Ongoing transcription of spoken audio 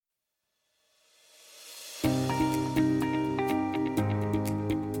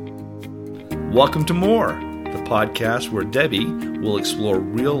Welcome to More, the podcast where Debbie will explore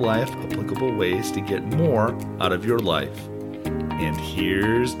real-life applicable ways to get more out of your life. And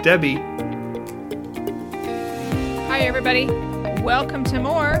here's Debbie. Hi, everybody. Welcome to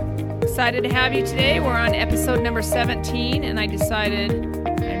More. Excited to have you today. We're on episode number 17, and I decided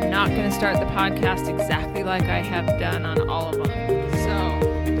I'm not going to start the podcast exactly like I have done on all of them. So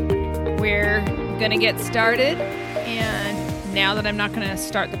we're going to get started, and now that I'm not going to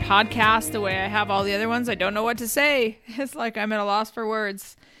start the podcast the way I have all the other ones, I don't know what to say. It's like I'm at a loss for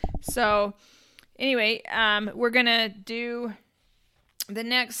words. So anyway, we're going to do the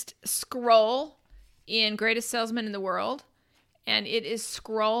next scroll in Greatest Salesman in the World. And it is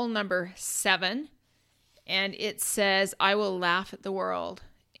scroll number 7. And it says, I will laugh at the world.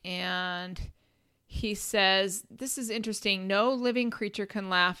 And he says, this is interesting. No living creature can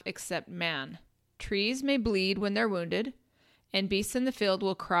laugh except man. Trees may bleed when they're wounded, and beasts in the field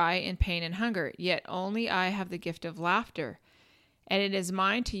will cry in pain and hunger. Yet only I have the gift of laughter, and it is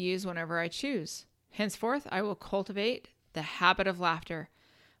mine to use whenever I choose. Henceforth, I will cultivate the habit of laughter.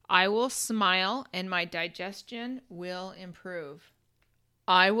 I will smile, and my digestion will improve.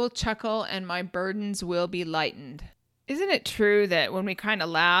 I will chuckle, and my burdens will be lightened. Isn't it true that when we kind of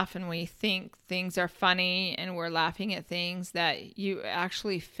laugh and we think things are funny and we're laughing at things, that you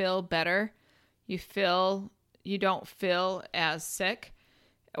actually feel better? You don't feel as sick,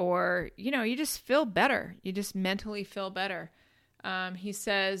 or, you just feel better. You just mentally feel better. He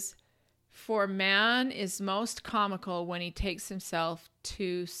says, for man is most comical when he takes himself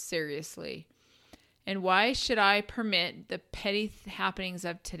too seriously. And why should I permit the petty happenings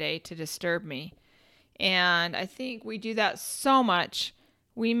of today to disturb me? And I think we do that so much.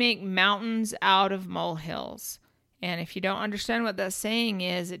 We make mountains out of molehills. And if you don't understand what that saying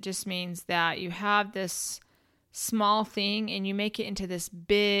is, it just means that you have this small thing and you make it into this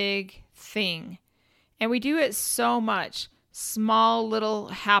big thing. And we do it so much. Small little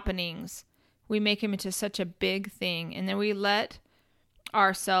happenings, we make them into such a big thing, and then we let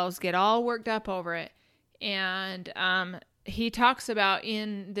ourselves get all worked up over it. And he talks about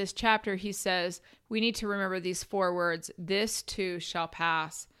in this chapter, he says, we need to remember these 4 words, this too shall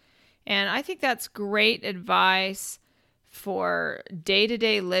pass. And I think that's great advice for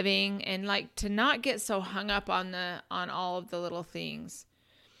day-to-day living, and like to not get so hung up on all of the little things.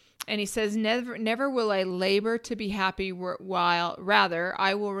 And he says, never will I labor to be happy, while rather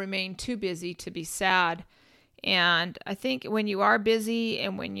I will remain too busy to be sad. And I think when you are busy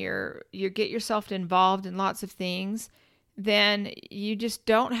and when you get yourself involved in lots of things, then you just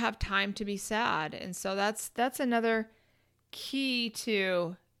don't have time to be sad. And so that's another key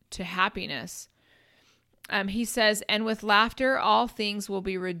to happiness. He says, and with laughter, all things will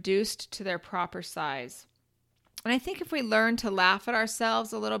be reduced to their proper size. And I think if we learn to laugh at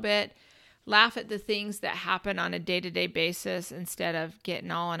ourselves a little bit, laugh at the things that happen on a day-to-day basis instead of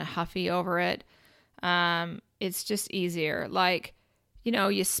getting all in a huffy over it, it's just easier. Like,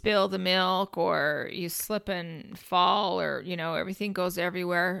 you spill the milk, or you slip and fall, or, everything goes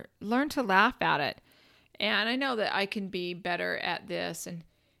everywhere. Learn to laugh at it. And I know that I can be better at this.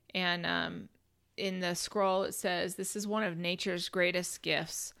 And in the scroll, it says, this is one of nature's greatest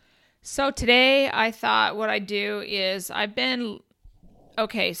gifts. So today I thought what I'd do is so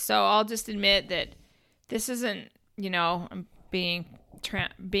I'll just admit that this isn't, I'm being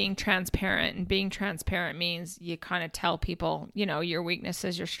transparent, and being transparent means you kind of tell people, your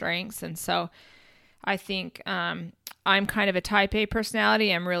weaknesses, your strengths. And so I think, I'm kind of a type A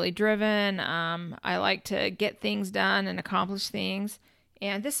personality. I'm really driven. I like to get things done and accomplish things.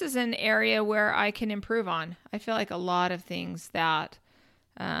 And this is an area where I can improve on. I feel like a lot of things I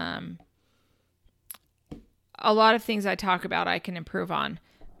talk about, I can improve on.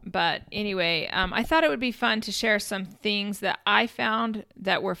 But anyway, I thought it would be fun to share some things that I found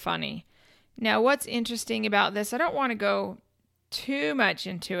that were funny. Now, what's interesting about this, I don't want to go too much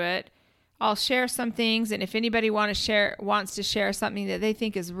into it. I'll share some things, and if anybody wants to share something that they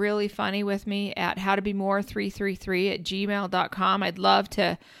think is really funny with me at howtobemore333@gmail.com, I'd love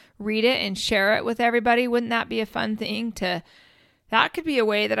to read it and share it with everybody. Wouldn't that be a fun thing? That could be a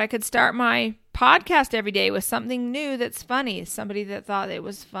way that I could start my podcast every day with something new that's funny, somebody that thought it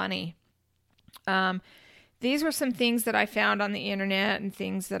was funny. These were some things that I found on the internet and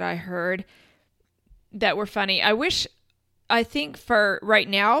things that I heard that were funny. I think for right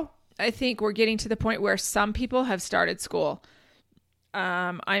now, I think we're getting to the point where some people have started school.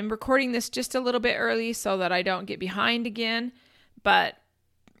 I'm recording this just a little bit early so that I don't get behind again, but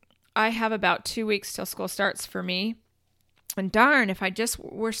I have about 2 weeks till school starts for me. And darn, if I just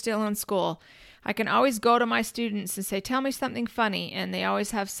were still in school, I can always go to my students and say, tell me something funny. And they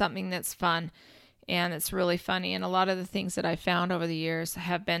always have something that's fun. And it's really funny. And a lot of the things that I found over the years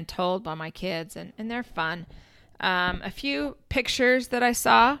have been told by my kids, and they're fun. A few pictures that I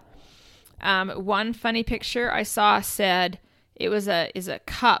saw. One funny picture I saw said it was a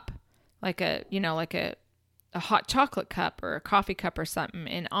cup, like a hot chocolate cup or a coffee cup or something.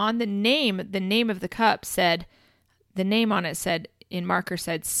 And on the name of the cup said, the name on it said, in marker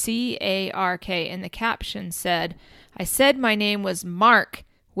said CARK. And the caption said, I said my name was Mark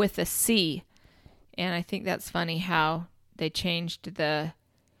with a C. And I think that's funny how they changed the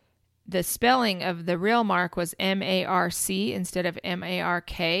spelling of the real Mark was MARC instead of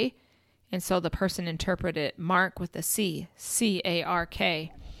MARK. And so the person interpreted Mark with a C, CARK.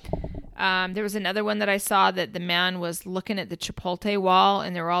 There was another one that I saw that the man was looking at the Chipotle wall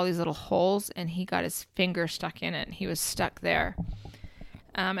and there were all these little holes and he got his finger stuck in it and he was stuck there.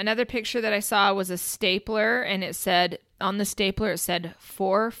 Another picture that I saw was a stapler, and it said, on the stapler, it said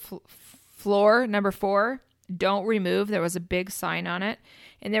floor number 4, don't remove. There was a big sign on it.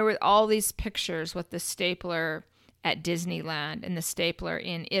 And there were all these pictures with the stapler at Disneyland and the stapler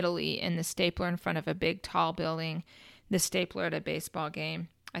in Italy and the stapler in front of a big tall building, the stapler at a baseball game.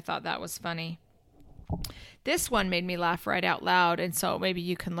 I thought that was funny. This one made me laugh right out loud, and so maybe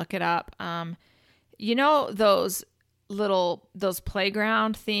you can look it up. You know those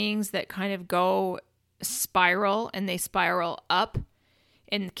playground things that kind of go spiral, and they spiral up,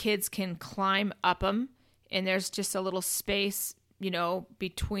 and kids can climb up them, and there's just a little space,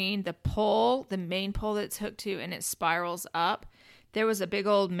 between the main pole that it's hooked to, and it spirals up. There was a big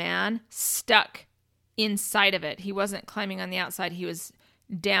old man stuck inside of it. He wasn't climbing on the outside. He was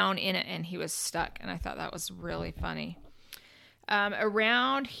down in it, and he was stuck, and I thought that was really funny.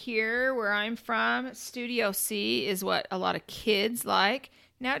 Around here where I'm from, Studio C is what a lot of kids like.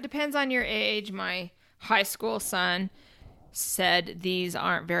 Now, it depends on your age. My high school son said these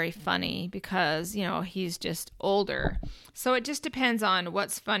aren't very funny because, he's just older. So it just depends on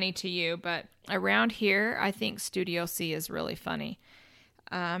what's funny to you. But around here, I think Studio C is really funny.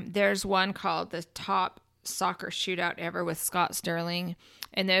 There's one called the Top Soccer Shootout Ever with Scott Sterling.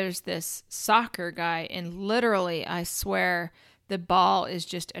 And there's this soccer guy, and literally, I swear, the ball is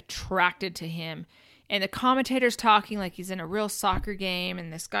just attracted to him. And the commentator's talking like he's in a real soccer game,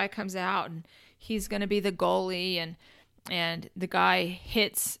 and this guy comes out, and he's going to be the goalie, and the guy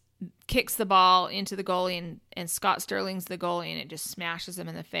kicks the ball into the goalie, and Scott Sterling's the goalie, and it just smashes him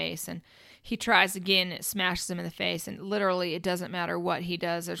in the face. And he tries again, it smashes him in the face, and literally, it doesn't matter what he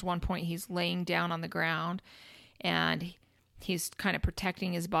does. There's one point he's laying down on the ground, and he's kind of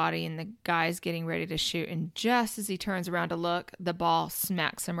protecting his body, and the guy's getting ready to shoot. And just as he turns around to look, the ball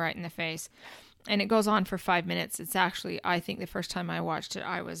smacks him right in the face. And it goes on for 5 minutes. It's actually, I think the first time I watched it,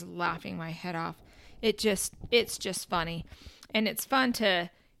 I was laughing my head off. It's just funny. And it's fun to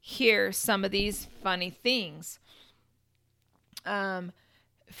hear some of these funny things.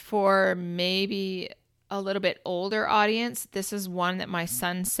 For maybe a little bit older audience, this is one that my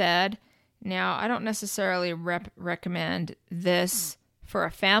son said. Now, I don't necessarily recommend this for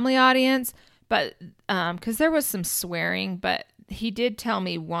a family audience, but because there was some swearing, but he did tell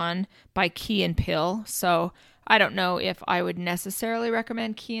me one by Key and Peele, so I don't know if I would necessarily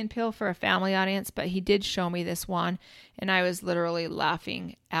recommend Key and Peele for a family audience, but he did show me this one, and I was literally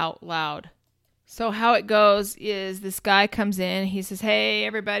laughing out loud. So how it goes is this guy comes in, he says, hey,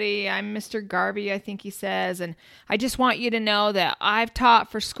 everybody, I'm Mr. Garvey, I think he says, and I just want you to know that I've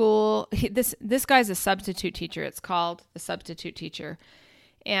taught for school. This guy's a substitute teacher. It's called the substitute teacher.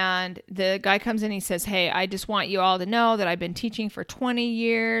 And the guy comes in, he says, hey, I just want you all to know that I've been teaching for 20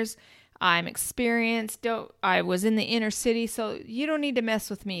 years. I'm experienced. I was in the inner city, so you don't need to mess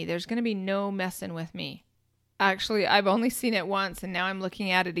with me. There's going to be no messing with me. Actually, I've only seen it once, and now I'm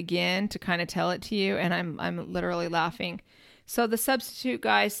looking at it again to kind of tell it to you, and I'm literally laughing. So the substitute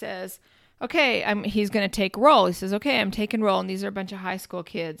guy says, okay, he's going to take roll. He says, okay, I'm taking roll, and these are a bunch of high school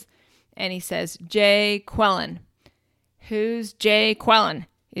kids. And he says, Jay Quellen. Who's Jay Quellen?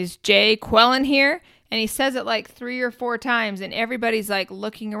 Is Jay Quellen here? And he says it like 3 or 4 times, and everybody's like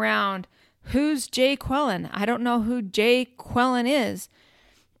looking around. Who's Jay Quellen? I don't know who Jay Quellen is.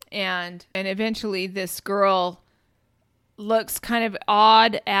 And eventually this girl looks kind of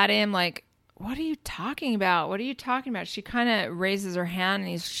odd at him, like, what are you talking about? What are you talking about? She kind of raises her hand,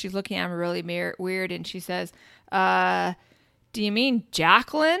 and she's looking at him really weird, and she says, do you mean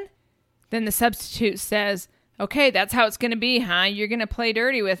Jacqueline? Then the substitute says, okay, that's how it's going to be, huh? You're going to play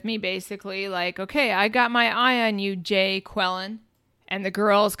dirty with me, basically. Like, okay, I got my eye on you, Jay Quellen. And the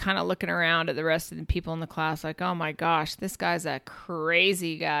girl's kind of looking around at the rest of the people in the class like, oh my gosh, this guy's a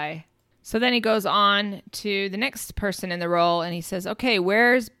crazy guy. So then he goes on to the next person in the role and he says, okay,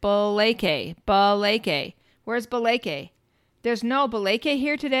 where's Baleke? Baleke. Where's Baleke? There's no Baleke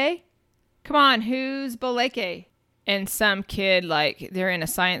here today? Come on, who's Baleke? And some kid, like, they're in a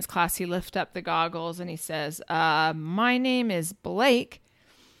science class, he lifts up the goggles and he says, my name is Blake.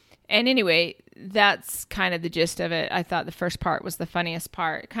 And anyway, that's kind of the gist of it. I thought the first part was the funniest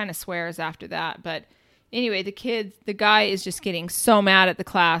part. It kind of swears after that. But anyway, the guy is just getting so mad at the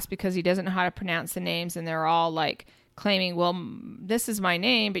class because he doesn't know how to pronounce the names. And they're all like claiming, well, this is my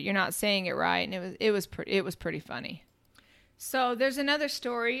name, but you're not saying it right. And it was pretty funny. So there's another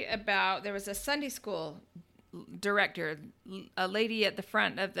story about, there was a Sunday school director, a lady at the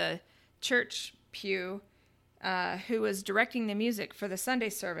front of the church pew who was directing the music for the Sunday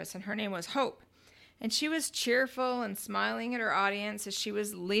service, and her name was Hope. And she was cheerful and smiling at her audience as she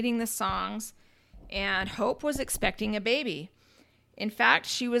was leading the songs, and Hope was expecting a baby. In fact,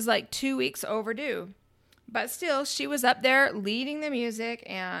 she was like 2 weeks overdue. But still, she was up there leading the music,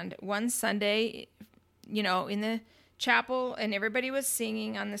 and one Sunday, in the chapel, and everybody was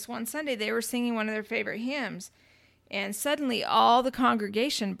singing on this one Sunday. They were singing one of their favorite hymns, and suddenly all the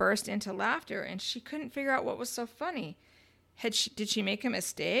congregation burst into laughter, and she couldn't figure out what was so funny. Did she make a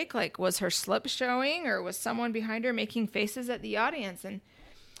mistake? Like, was her slip showing, or was someone behind her making faces at the audience? And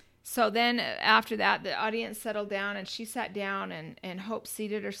so then after that, the audience settled down, and she sat down, and Hope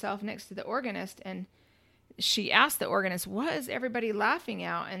seated herself next to the organist, and she asked the organist, what is everybody laughing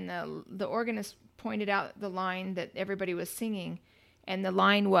at? And the organist pointed out the line that everybody was singing, and the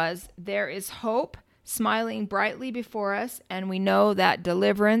line was, there is hope smiling brightly before us, and we know that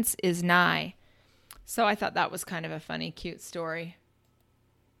deliverance is nigh. So I thought that was kind of a funny, cute story.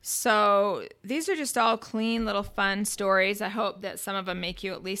 So these are just all clean little fun stories. I hope that some of them make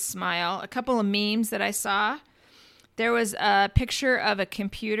you at least smile. A couple of memes that I saw. There was a picture of a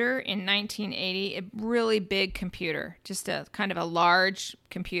computer in 1980, a really big computer, just a kind of a large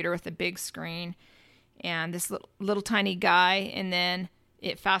computer with a big screen, and this little tiny guy. And then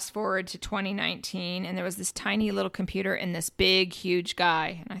it fast forward to 2019, and there was this tiny little computer and this big, huge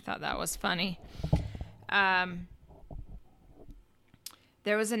guy. And I thought that was funny.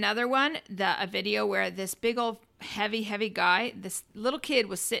 There was another one, a video where this big old heavy guy, this little kid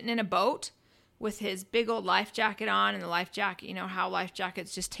was sitting in a boat with his big old life jacket on, and the life jacket, you know how life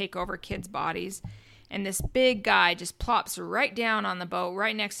jackets just take over kids' bodies. And this big guy just plops right down on the boat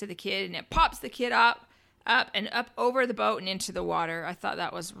right next to the kid, and it pops the kid up and up over the boat and into the water. I thought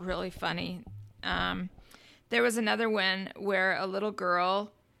that was really funny. There was another one where a little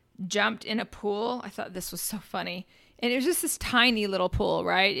girl jumped in a pool. I thought this was so funny. And it was just this tiny little pool,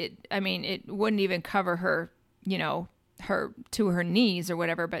 right? It wouldn't even cover her, her to her knees or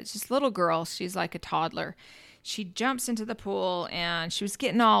whatever, but it's just little girl. She's like a toddler. She jumps into the pool, and she was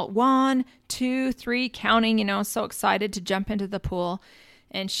getting all 1, 2, 3 counting, so excited to jump into the pool.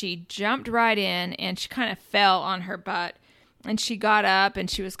 And she jumped right in, and she kind of fell on her butt, and she got up, and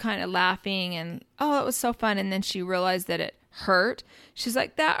she was kind of laughing, and it was so fun. And then she realized that it hurt. She's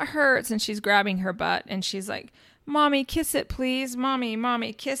like, that hurts. And she's grabbing her butt, and she's like, Mommy, kiss it, please.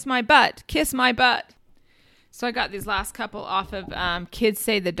 Mommy, kiss my butt. Kiss my butt. So I got these last couple off of Kids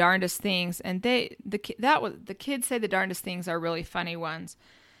Say the Darndest Things, and the Kids Say the Darndest Things are really funny ones.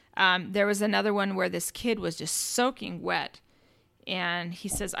 There was another one where this kid was just soaking wet, and he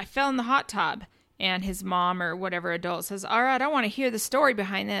says, I fell in the hot tub. And his mom or whatever adult says, all right, I want to hear the story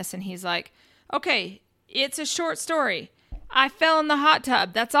behind this. And he's like, okay, it's a short story. I fell in the hot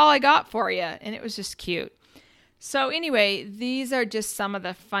tub. That's all I got for you. And it was just cute. So anyway, these are just some of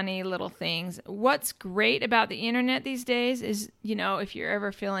the funny little things. What's great about the internet these days is, if you're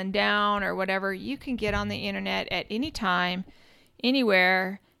ever feeling down or whatever, you can get on the internet at any time,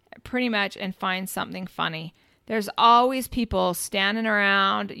 anywhere, pretty much, and find something funny. There's always people standing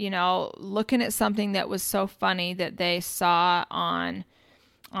around, looking at something that was so funny that they saw on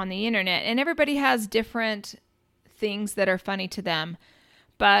the internet. And everybody has different things that are funny to them.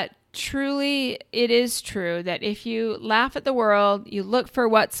 But truly, it is true that if you laugh at the world, you look for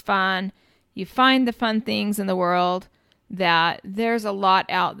what's fun, you find the fun things in the world, that there's a lot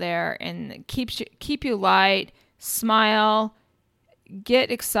out there, and keep you light, smile,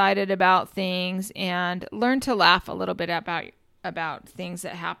 get excited about things, and learn to laugh a little bit about things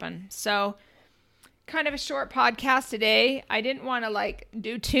that happen. So kind of a short podcast today. I didn't want to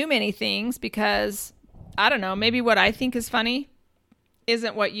do too many things because I don't know, maybe what I think is funny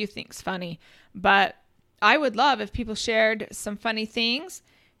isn't what you think's funny, but I would love if people shared some funny things,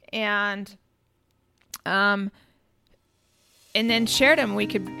 and and then shared them. We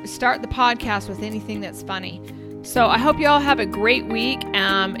could start the podcast with anything that's funny. So I hope you all have a great week.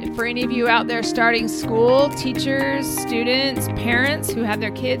 For any of you out there starting school, teachers, students, parents who have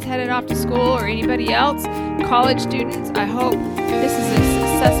their kids headed off to school, or anybody else, college students, I hope this is a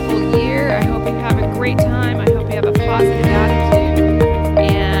successful year. I hope you have a great time.